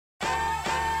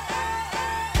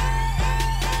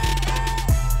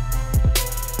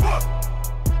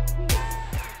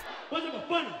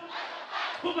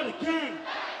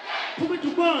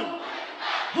fun.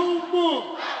 Hold more.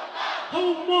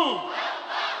 Hold more.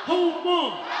 Hold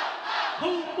more.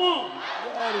 Hold more.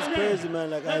 Yeah, it's crazy, man.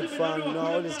 Like, I had fun. You know,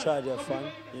 I always try to have fun,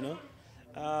 you know.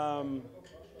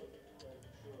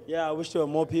 Yeah, I wish there were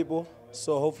more people.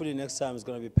 So hopefully next time it's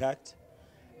going to be packed.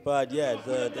 But yeah,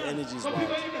 the energy is wild.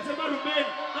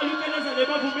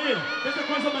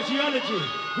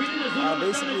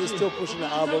 Basically, still pushing the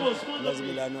album, Lazi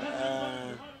Milano.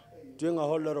 Doing a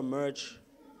whole lot of merch.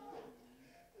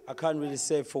 I can't really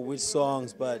say for which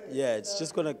songs, but yeah, it's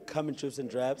just going to come in drips and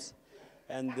drabs.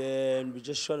 And then we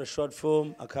just shot a short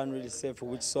film. I can't really say for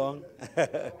which song.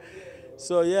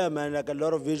 So yeah, man, like a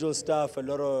lot of visual stuff, a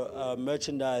lot of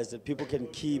merchandise that people can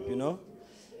keep, you know.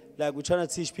 Like, we're trying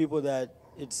to teach people that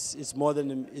it's more than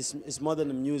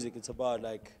the music. It's about,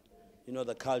 like, you know,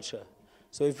 the culture.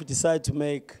 So if we decide to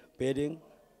make bedding,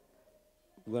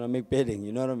 we're gonna make bedding.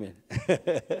 You know what I mean?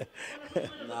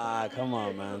 Nah, come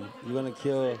on, man. You're gonna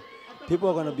kill. People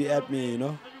are gonna be at me, you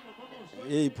know.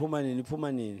 Hey, put money in, put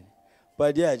money in.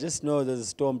 But yeah, just know there's a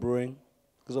storm brewing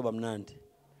because of Amnandi.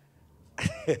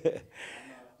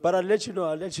 But I'll let you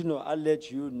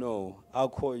know. I'll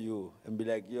call you and be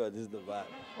like, yo, this is the vibe.